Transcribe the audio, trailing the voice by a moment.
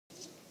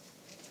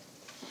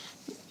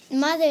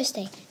Mother's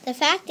Day. The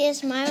fact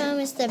is, my mom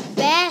is the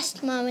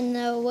best mom in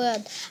the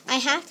world. I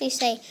have to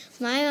say,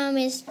 my mom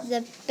is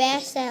the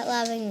best at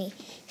loving me.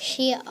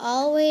 She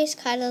always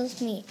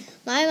cuddles me.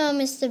 My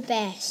mom is the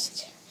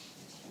best.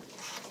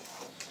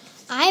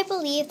 I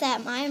believe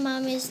that my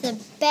mom is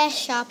the best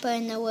shopper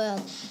in the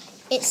world.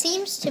 It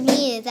seems to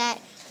me that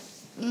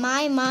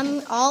my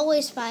mom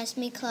always buys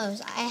me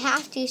clothes. I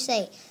have to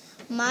say,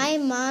 my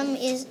mom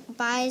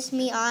buys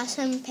me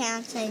awesome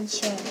pants and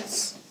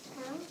shirts.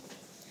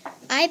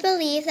 I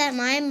believe that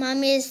my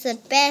mom is the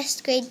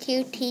best grade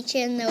 2 teacher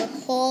in the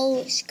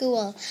whole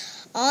school.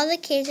 All the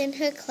kids in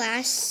her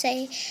class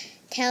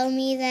tell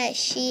me that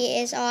she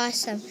is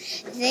awesome.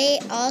 They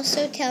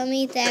also tell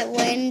me that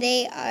when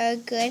they are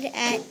good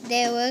at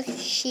their work,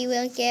 she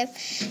will give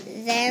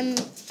them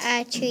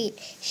a treat.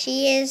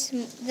 She is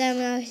the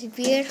most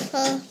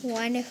beautiful,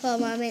 wonderful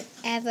mom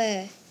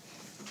ever.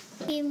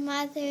 Happy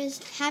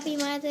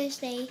Mother's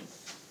Day.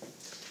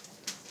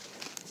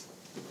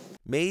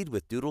 Made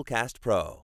with Doodlecast Pro.